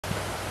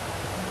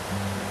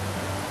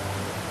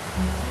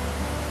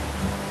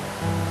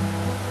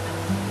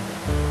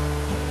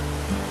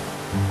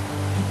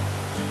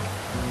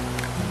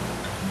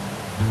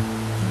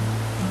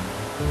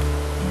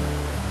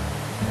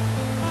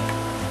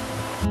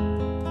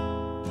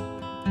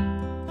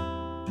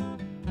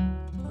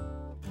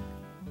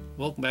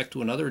Welcome back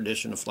to another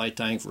edition of Fly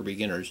Tying for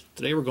Beginners.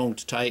 Today we're going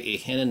to tie a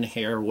hen and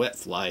hare wet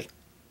fly.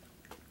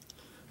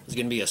 It's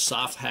going to be a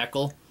soft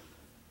hackle,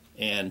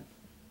 and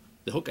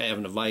the hook I have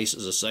in the vise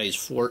is a size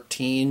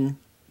 14,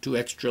 2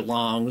 extra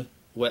long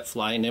wet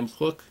fly nymph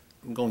hook.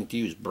 I'm going to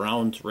use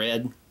brown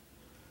thread,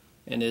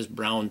 and this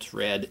brown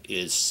thread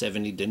is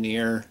 70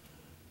 denier.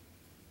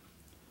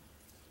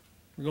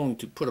 We're going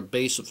to put a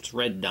base of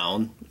thread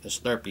down and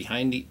start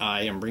behind the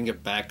eye and bring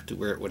it back to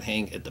where it would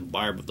hang at the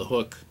barb of the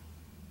hook.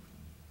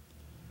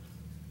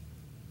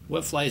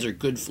 Wet flies are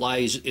good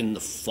flies in the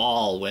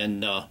fall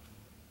when the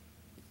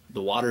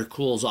water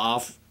cools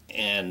off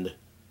and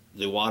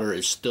the water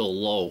is still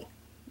low.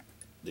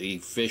 The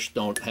fish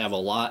don't have a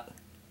lot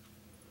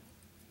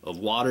of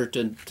water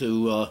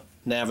to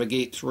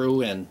navigate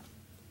through, and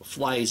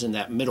flies in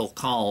that middle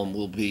column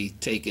will be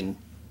taken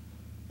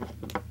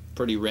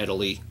pretty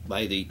readily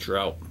by the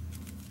trout.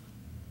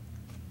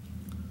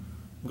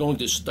 I'm going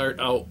to start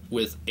out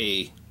with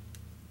a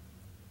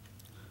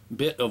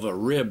bit of a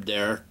rib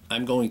there.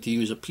 I'm going to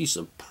use a piece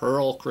of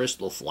pearl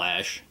crystal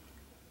flash.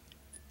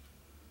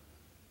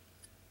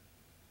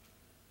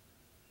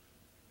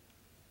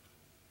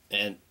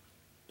 And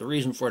the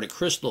reason for the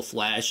crystal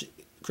flash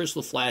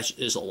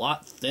is a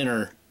lot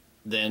thinner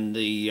than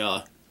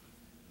the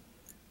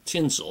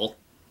tinsel.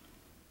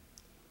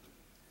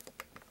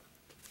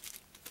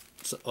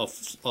 So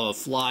a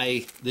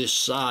fly this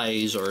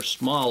size or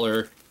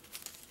smaller,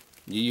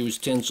 you use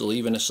tinsel,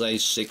 even a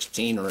size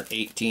 16 or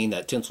 18,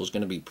 that tinsel is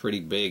going to be pretty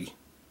big.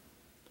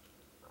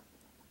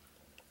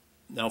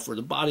 Now for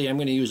the body, I'm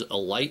going to use a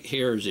light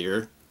hare's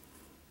ear.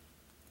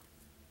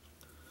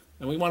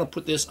 And we want to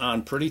put this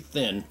on pretty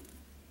thin,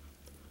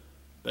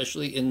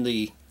 especially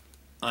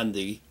on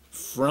the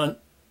front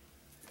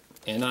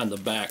and on the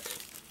back.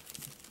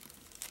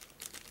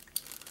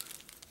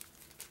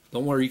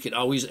 Don't worry, you can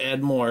always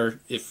add more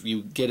if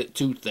you get it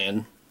too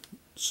thin.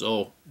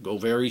 So go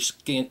very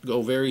skinny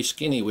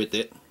with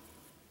it.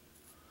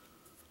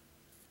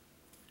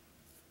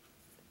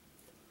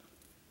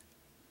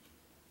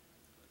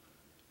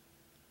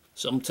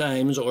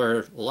 Sometimes,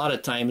 or a lot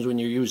of times when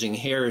you're using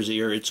hare's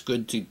ear, it's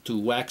good to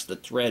wax the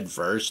thread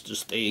first.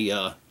 Just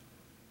a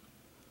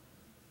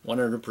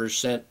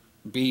 100%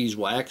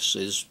 beeswax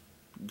is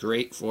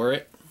great for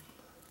it.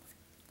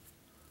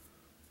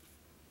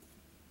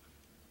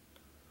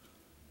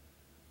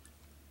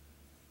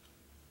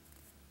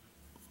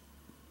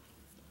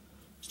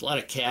 A lot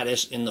of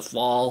caddis in the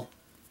fall,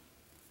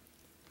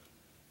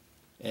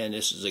 and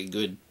this is a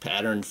good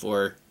pattern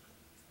for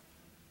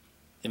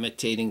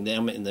imitating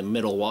them in the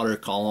middle water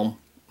column,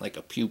 like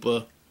a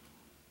pupa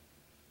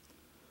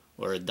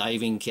or a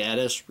diving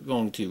caddis. We're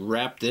going to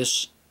wrap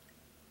this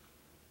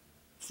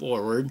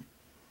forward. I'm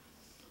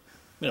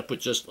going to put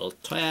just a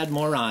tad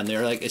more on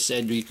there. Like I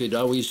said, you could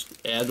always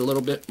add a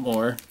little bit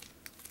more.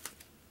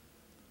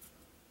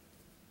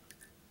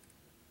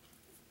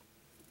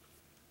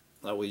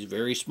 Always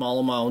very small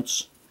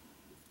amounts.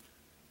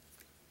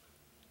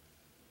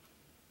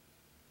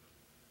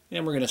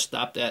 And we're going to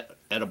stop that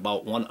at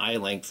about 1 eye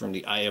length from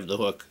the eye of the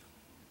hook.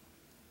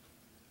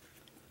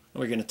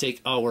 And we're going to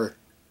take our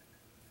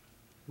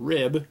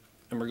rib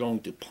and we're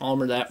going to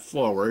palmer that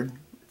forward.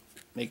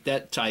 Make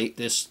that tight.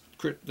 This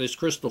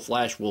crystal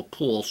flash will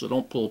pull, so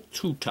don't pull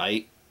too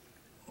tight,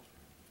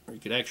 or you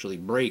could actually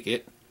break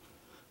it.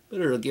 But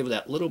it'll give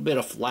that little bit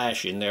of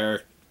flash in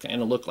there,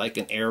 kind of look like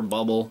an air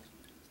bubble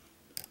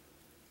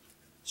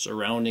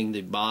surrounding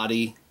the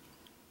body.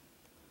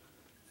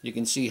 You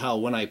can see how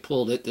when I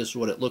pulled it, this is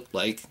what it looked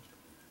like.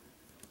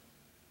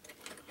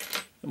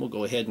 And we'll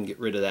go ahead and get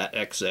rid of that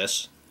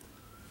excess.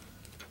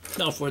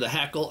 Now for the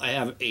hackle, I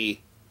have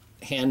a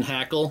hen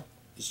hackle.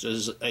 This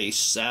is a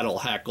saddle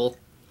hackle,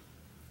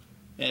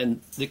 and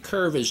the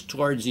curve is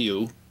towards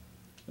you.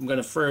 I'm going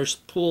to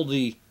first pull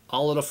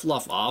all of the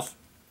fluff off.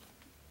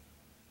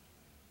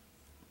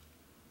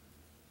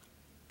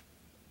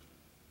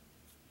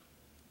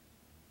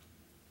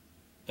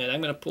 And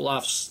I'm going to pull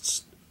off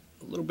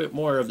a little bit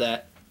more of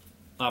that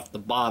off the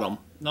bottom.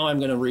 Now I'm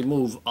going to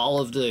remove all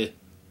of the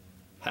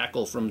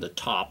hackle from the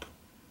top.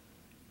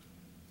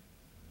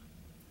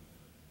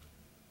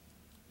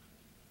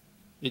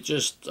 It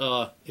just,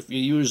 if you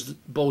used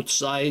both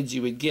sides,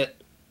 you would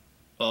get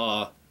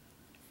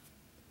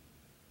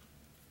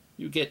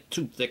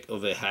too thick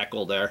of a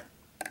hackle there.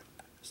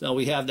 So now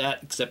we have that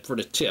except for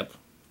the tip.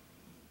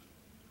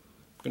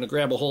 I'm going to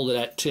grab a hold of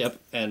that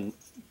tip and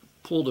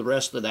pull the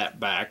rest of that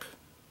back.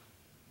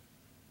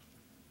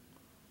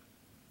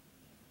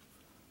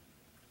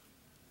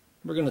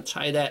 We're going to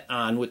tie that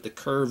on with the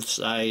curved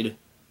side,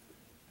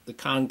 the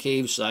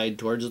concave side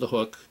towards the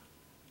hook.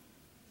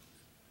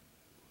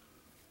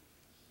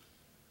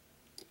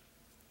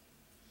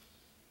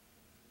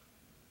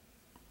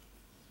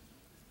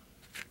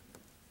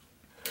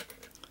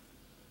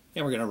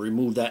 And we're going to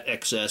remove that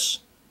excess.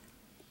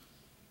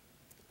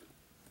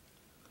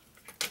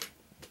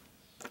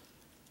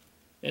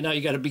 And now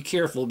you got to be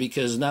careful,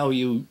 because now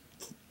you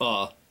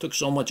took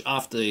so much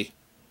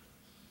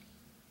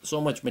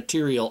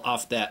material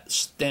off that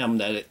stem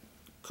that it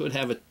could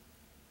have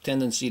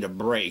tendency to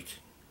break.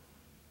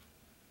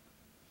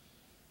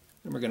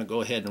 And we're going to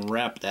go ahead and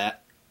wrap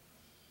that.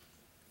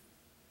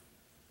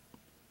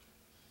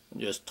 I'm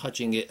just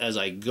touching it as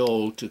I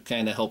go to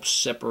kind of help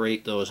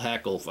separate those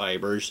hackle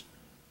fibers.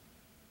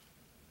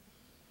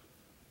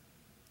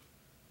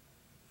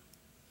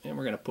 And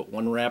we're going to put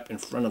one wrap in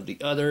front of the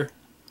other.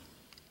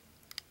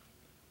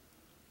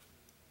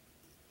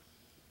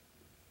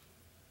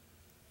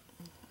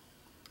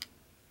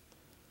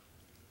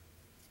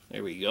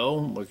 There we go.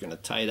 We're going to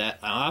tie that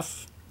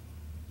off.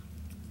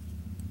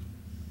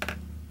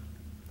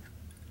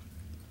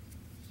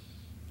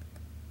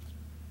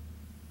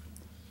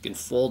 You can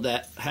fold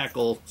that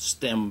hackle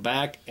stem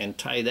back and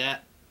tie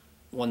that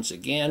once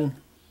again.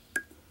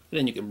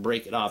 Then you can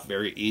break it off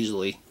very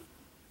easily.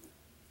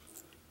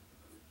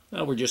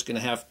 Now we're just going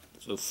to have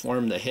to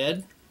form the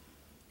head.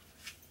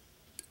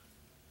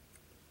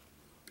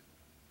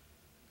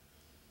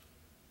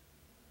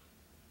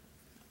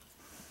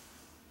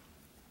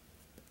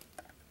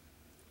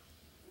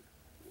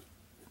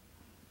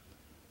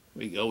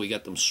 There we go, we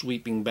got them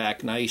sweeping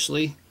back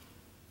nicely.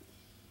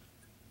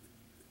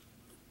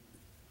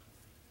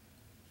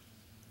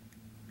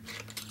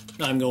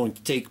 Now I'm going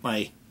to take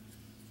my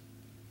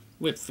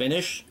whip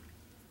finish.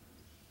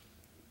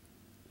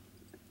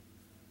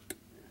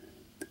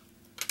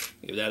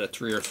 Give that a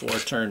 3 or 4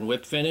 turn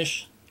whip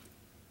finish.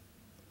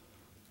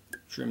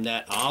 Trim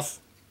that off.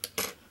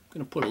 I'm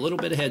going to put a little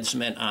bit of head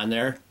cement on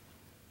there.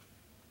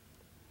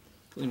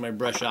 Clean my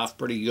brush off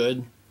pretty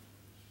good.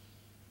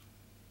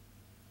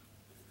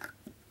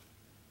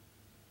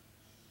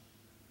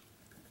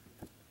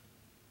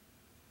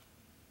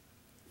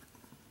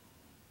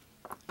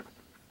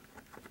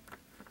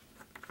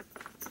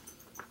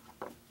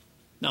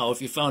 Now,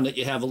 if you found that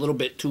you have a little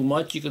bit too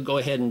much, you could go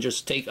ahead and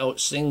just take out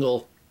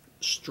single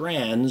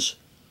strands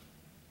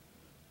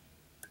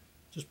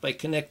just by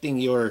connecting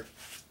your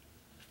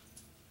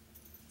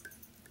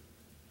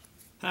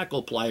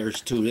hackle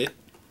pliers to it.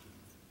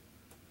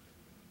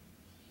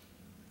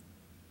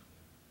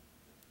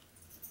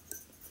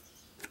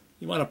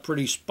 You want a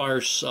pretty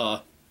sparse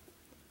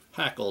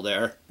hackle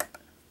there.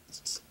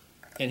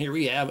 And here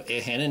we have a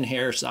hen and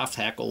hare soft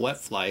hackle wet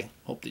fly.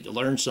 Hope that you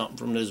learned something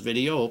from this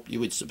video. Hope you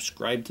would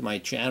subscribe to my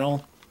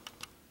channel.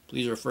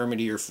 Please refer me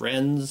to your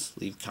friends.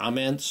 Leave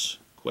comments,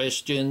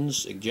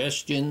 questions,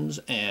 suggestions,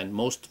 and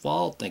most of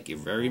all, thank you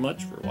very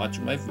much for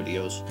watching my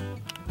videos.